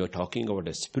 Because when you are talking about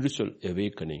a spiritual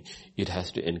awakening, it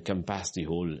has to encompass the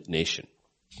whole nation.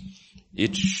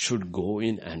 It should go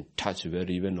in and touch where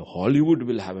even Hollywood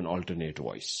will have an alternate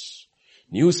voice.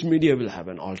 News media will have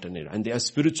an alternate, and they are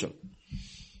spiritual.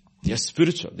 They are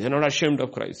spiritual. They are not ashamed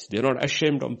of Christ. They are not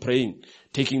ashamed of praying,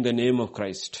 taking the name of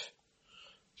Christ.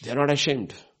 They are not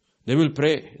ashamed. They will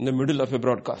pray in the middle of a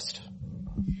broadcast.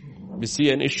 We see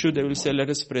an issue, they will say, let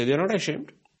us pray. They are not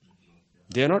ashamed.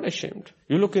 They are not ashamed.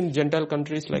 You look in Gentile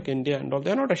countries like India and all,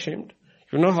 they are not ashamed.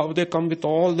 You know how they come with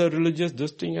all the religious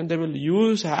this thing, and they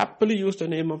will happily use the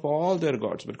name of all their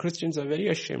gods. But Christians are very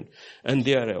ashamed. And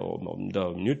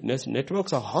the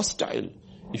networks are hostile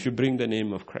if you bring the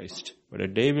name of Christ. But a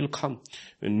day will come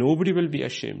when nobody will be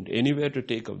ashamed anywhere to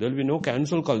take up. There will be no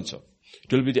cancel culture.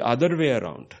 It will be the other way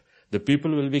around. The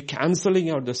people will be cancelling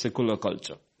out the secular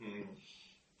culture.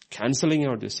 Cancelling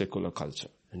out the secular culture.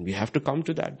 And we have to come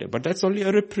to that day. But that's only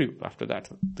a reprieve. After that,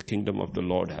 the kingdom of the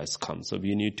Lord has come. So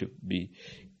we need to be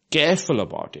careful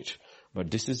about it. But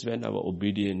this is when our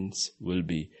obedience will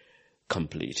be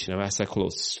complete. Now as I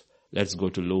close, let's go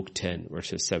to Luke 10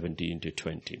 verses 17 to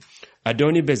 20.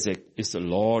 Adoni-Bezek is the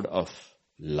Lord of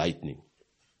lightning.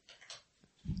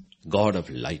 God of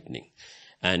lightning.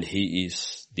 And he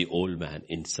is the old man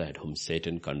inside whom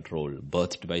Satan controlled,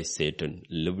 birthed by Satan,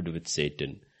 lived with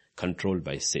Satan, controlled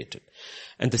by Satan.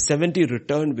 And the 70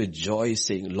 returned with joy,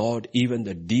 saying, Lord, even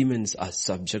the demons are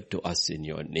subject to us in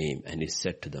your name. And he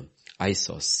said to them, I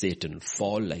saw Satan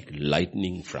fall like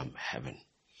lightning from heaven.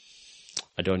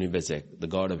 Adoni-Bezek, the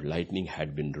god of lightning,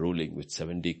 had been ruling with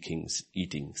 70 kings,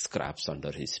 eating scraps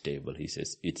under his table. He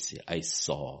says, I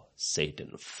saw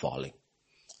Satan falling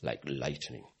like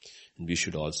lightning. And we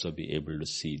should also be able to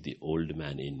see the old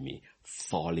man in me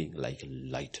falling like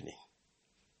lightning.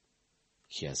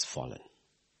 He has fallen.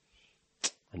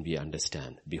 And we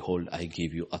understand, behold, I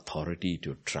give you authority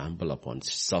to trample upon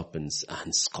serpents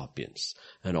and scorpions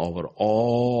and over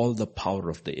all the power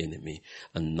of the enemy,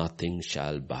 and nothing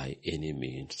shall by any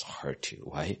means hurt you.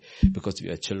 Why? Because we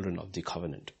are children of the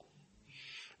covenant.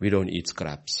 We don't eat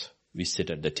scraps. We sit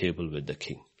at the table with the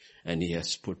king. And he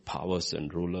has put powers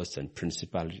and rulers and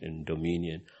principality and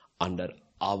dominion under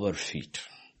our feet.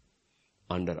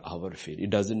 Under our feet. It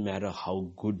doesn't matter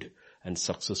how good and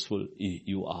successful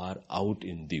you are out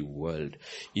in the world.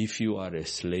 If you are a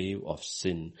slave of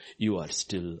sin, you are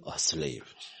still a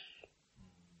slave.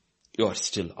 You are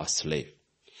still a slave.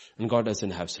 And God doesn't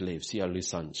have slaves. He only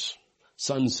sons.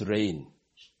 Sons reign.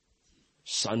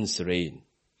 Sons reign.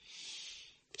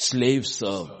 Slaves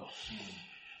serve.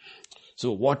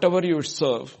 So whatever you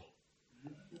serve,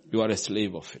 you are a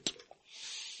slave of it.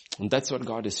 And that's what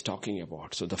God is talking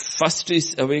about. So the first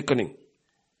is awakening.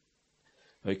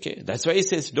 Okay, that's why he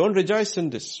says, don't rejoice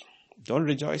in this. Don't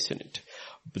rejoice in it.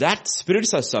 That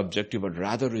spirits are subjective, but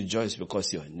rather rejoice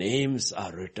because your names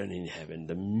are written in heaven.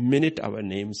 The minute our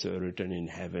names were written in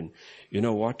heaven, you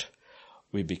know what?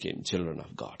 We became children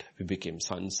of God. We became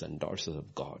sons and daughters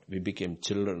of God. We became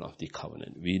children of the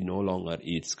covenant. We no longer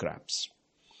eat scraps.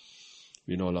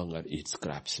 We no longer eat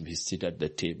scraps. We sit at the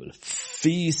table,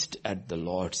 feast at the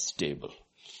Lord's table,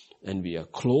 and we are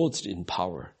clothed in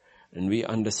power. And we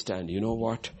understand, you know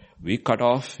what? We cut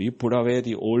off, we put away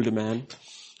the old man.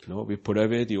 We put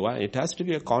away it has to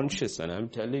be a conscious, and I'm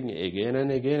telling you again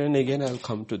and again and again, I'll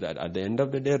come to that. At the end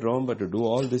of the day, remember, to do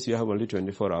all this, you have only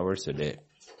 24 hours a day.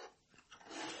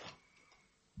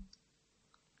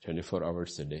 24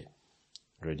 hours a day.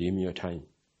 Redeem your time.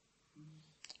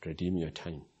 Redeem your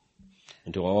time.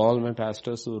 And to all my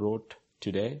pastors who wrote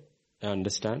today, I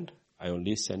understand. I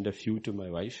only send a few to my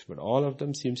wife, but all of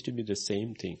them seems to be the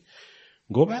same thing.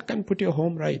 Go back and put your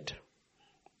home right.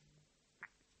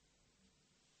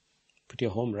 Put your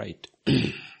home right.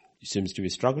 You seems to be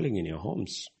struggling in your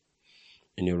homes,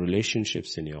 in your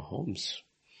relationships in your homes.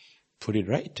 Put it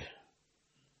right.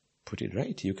 Put it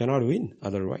right. You cannot win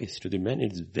otherwise. To the men,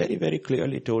 it's very, very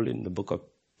clearly told in the book of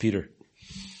Peter.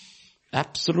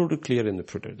 Absolutely clear in the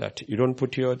Peter that you don't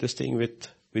put this thing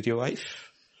with your wife.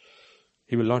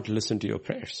 He will not listen to your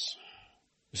prayers.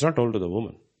 It's not told to the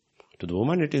woman. To the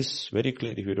woman it is very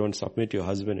clear, if you don't submit your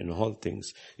husband in all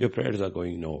things, your prayers are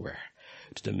going nowhere.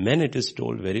 To the men it is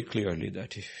told very clearly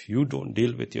that if you don't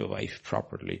deal with your wife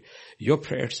properly, your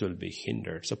prayers will be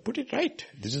hindered. So put it right.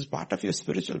 This is part of your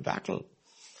spiritual battle.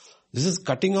 This is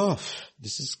cutting off.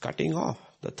 This is cutting off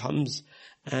the thumbs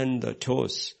and the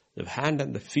toes, the hand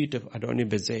and the feet of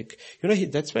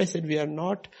Adoni-Bezek. That's why I said we are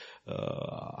not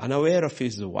unaware of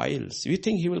his wiles. We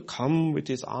think he will come with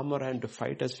his armor and to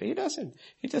fight us. He doesn't.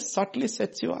 He just subtly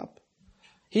sets you up.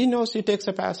 He knows he takes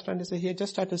a pastor and he says, he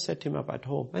just had to set him up at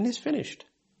home. And he's finished.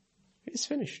 He's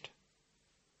finished.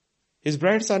 His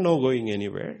brides are not going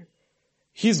anywhere.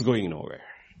 He's going nowhere.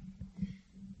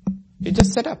 He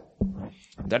just set up.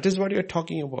 That is what you're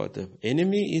talking about. The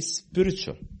enemy is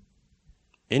spiritual.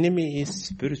 Enemy is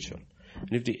spiritual.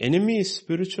 And if the enemy is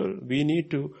spiritual, we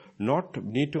need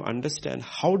to understand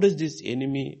how does this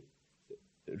enemy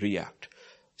react.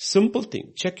 Simple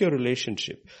thing. Check your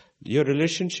relationship. Your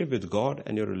relationship with God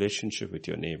and your relationship with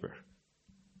your neighbor.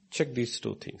 Check these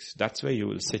two things. That's where you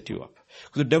will set you up.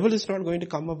 Because the devil is not going to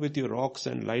come up with your rocks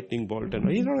and lightning bolt. And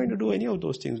he's not going to do any of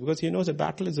those things because he knows the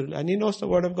battle is real and he knows the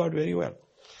word of God very well.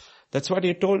 That's what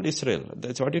he told Israel.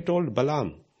 That's what he told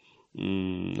Balaam.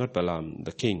 Not Balaam,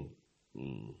 the king.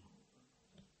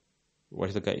 What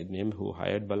is the guy's name who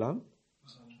hired Balaam?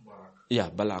 Balak. Yeah,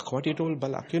 Balak. What he told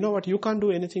Balak. You know what? You can't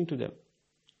do anything to them.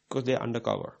 Because they're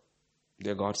undercover.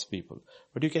 They're God's people.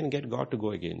 But you can get God to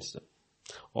go against them.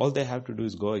 All they have to do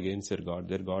is go against their God.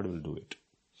 Their God will do it.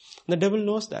 And the devil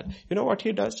knows that. You know what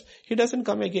he does? He doesn't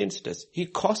come against us. He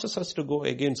causes us to go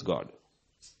against God.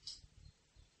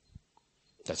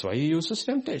 That's why he uses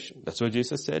temptation. That's why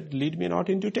Jesus said, lead me not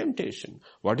into temptation.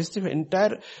 What is the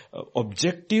entire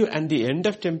objective and the end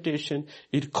of temptation?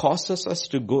 It causes us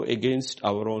to go against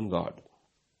our own God.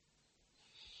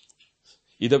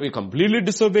 Either we completely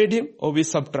disobeyed him or we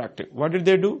subtracted. What did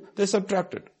they do? They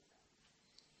subtracted.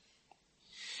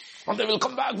 And they will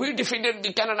come back. We defeated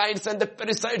the Canaanites and the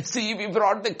Perizzites. See, we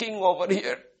brought the king over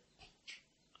here.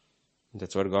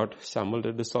 That's what God Samuel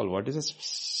did to Saul. What is this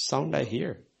sound I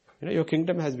hear? You know, your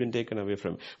kingdom has been taken away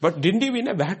from you. But didn't you win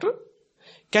a battle?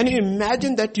 Can you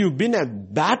imagine that you win a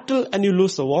battle and you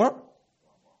lose the war?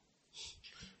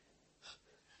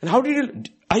 And how did you,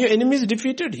 are your enemies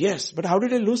defeated? Yes. But how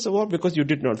did you lose the war? Because you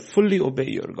did not fully obey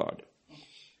your God.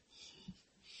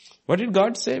 What did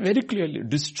God say? Very clearly,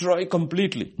 destroy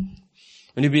completely.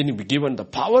 When you've been given the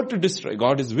power to destroy,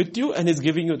 God is with you and is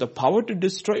giving you the power to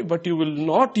destroy, but you will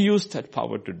not use that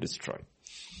power to destroy.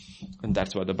 And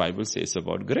that's what the Bible says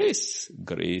about grace.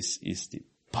 Grace is the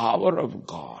power of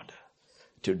God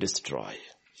to destroy.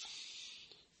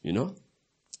 You know,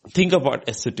 think about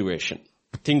a situation.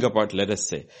 Think about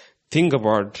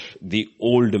the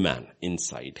old man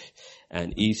inside.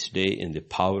 And each day in the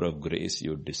power of grace,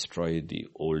 you destroy the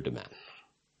old man.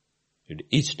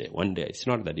 Each day, one day. It's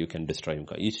not that you can destroy him.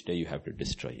 Each day you have to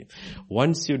destroy him.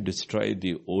 Once you destroy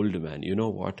the old man, you know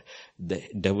what? The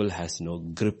devil has no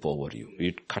grip over you.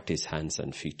 It cut his hands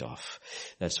and feet off.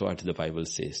 That's what the Bible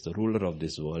says. The ruler of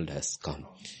this world has come.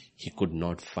 He could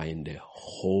not find a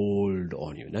hold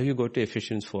on you. Now you go to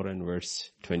Ephesians 4 and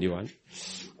verse 21.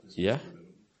 Yeah?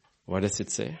 What does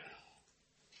it say?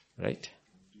 Right?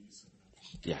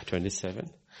 Yeah, 27.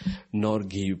 Nor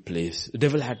give place. The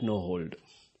devil had no hold.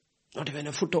 Not even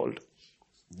a foothold.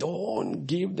 Don't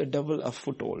give the devil a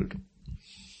foothold.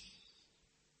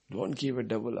 Don't give a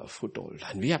devil a foothold.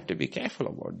 And we have to be careful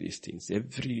about these things.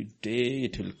 Every day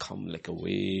it will come like a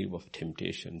wave of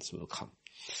temptations will come.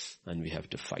 And we have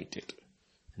to fight it.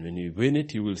 And when you win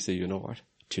it, you will say, you know what?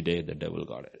 Today the devil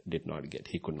did not get.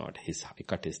 He could not. I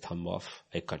cut his thumb off.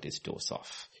 I cut his toes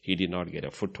off. He did not get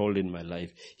a foothold in my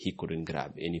life. He couldn't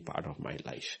grab any part of my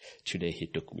life. Today he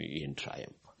took me in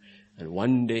triumph. And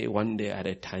one day at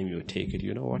a time you take it,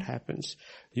 you know what happens?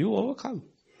 You overcome.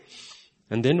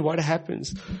 And then what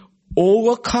happens?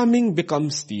 Overcoming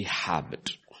becomes the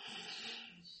habit.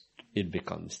 It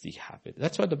becomes the habit.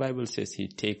 That's what the Bible says. He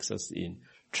takes us in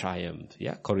triumph.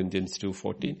 Yeah, Corinthians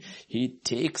 2:14. He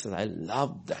takes us. I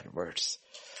love that verse.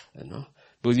 You know,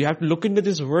 because you have to look into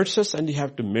these verses and you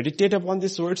have to meditate upon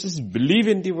these verses, believe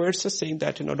in the verses, saying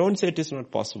that, don't say it is not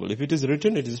possible. If it is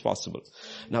written, it is possible.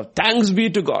 Now, thanks be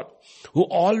to God, who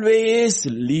always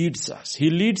leads us. He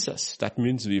leads us. That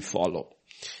means we follow.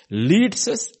 Leads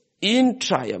us in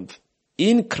triumph,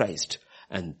 in Christ,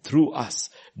 and through us,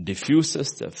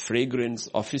 diffuses the fragrance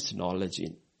of His knowledge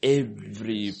in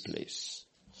every place.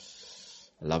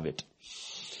 Love it.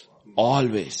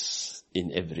 Always,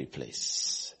 in every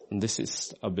place. And this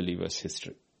is a believer's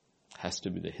history. Has to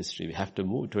be the history. We have to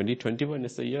move. 2021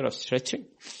 is the year of stretching.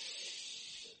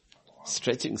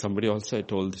 Stretching. Somebody also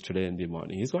told today in the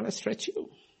morning, He's going to stretch you.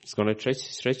 He's going to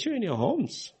stretch you in your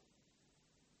homes.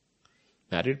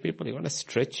 Married people, He's going to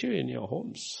stretch you in your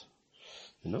homes.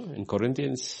 In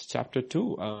Corinthians chapter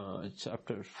 2,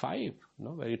 chapter 5,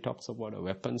 where He talks about the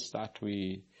weapons that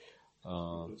we,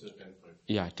 10.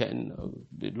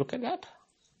 Look at that.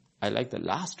 I like the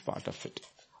last part of it.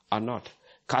 Are not.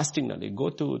 Casting knowledge. Go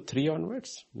to 3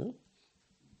 onwards. No?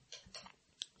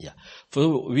 Yeah.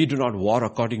 For we do not war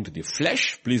according to the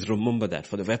flesh. Please remember that.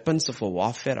 For the weapons of our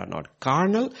warfare are not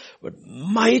carnal, but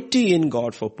mighty in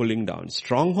God for pulling down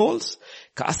strongholds,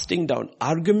 casting down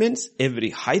arguments, every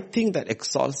high thing that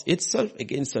exalts itself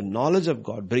against the knowledge of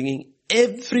God, bringing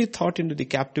every thought into the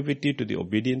captivity to the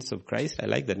obedience of Christ. I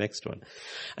like the next one.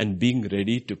 And being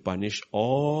ready to punish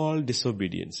all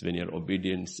disobedience when your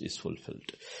obedience is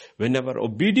fulfilled. When our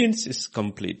obedience is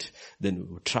complete,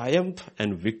 then triumph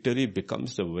and victory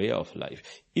becomes the way of life.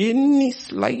 Any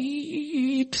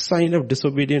slight sign of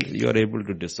disobedience, you are able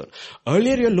to discern.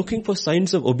 Earlier you are looking for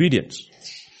signs of obedience.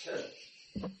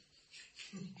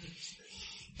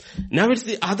 Now it's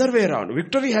the other way around.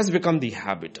 Victory has become the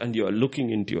habit and you are looking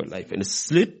into your life and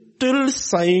a little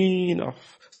sign of,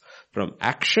 from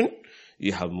action,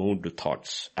 you have moved to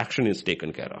thoughts. Action is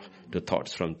taken care of. To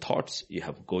thoughts. From thoughts, you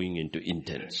have going into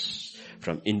intents.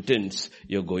 From intents,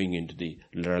 you're going into the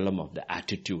realm of the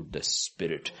attitude, the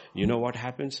spirit. You know what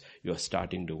happens? You're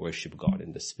starting to worship God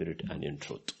in the spirit and in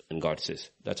truth. And God says,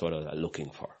 that's what I was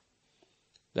looking for.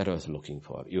 That I was looking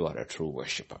for. You are a true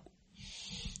worshipper.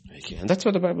 Okay, and that's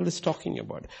what the Bible is talking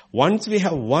about. Once we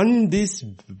have won this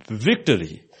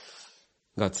victory,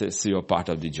 God says you are part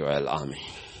of the Joel army.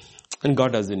 And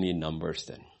God doesn't need numbers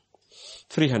then.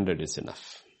 300 is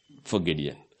enough for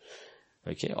Gideon.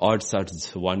 Okay, odds are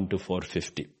 1 to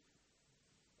 450.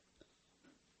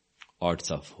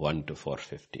 Odds of 1 to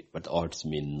 450. But odds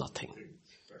mean nothing.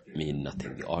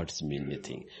 The odds mean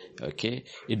nothing. Okay?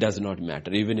 It does not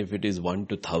matter. Even if it is 1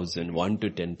 to 1,000, 1 to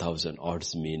 10,000,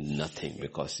 odds mean nothing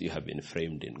because you have been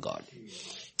framed in God.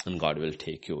 And God will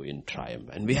take you in triumph.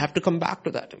 And we have to come back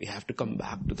to that. And we have to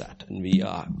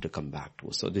come back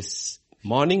to. So this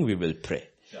morning we will pray.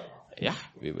 Yeah,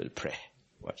 we will pray.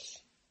 What's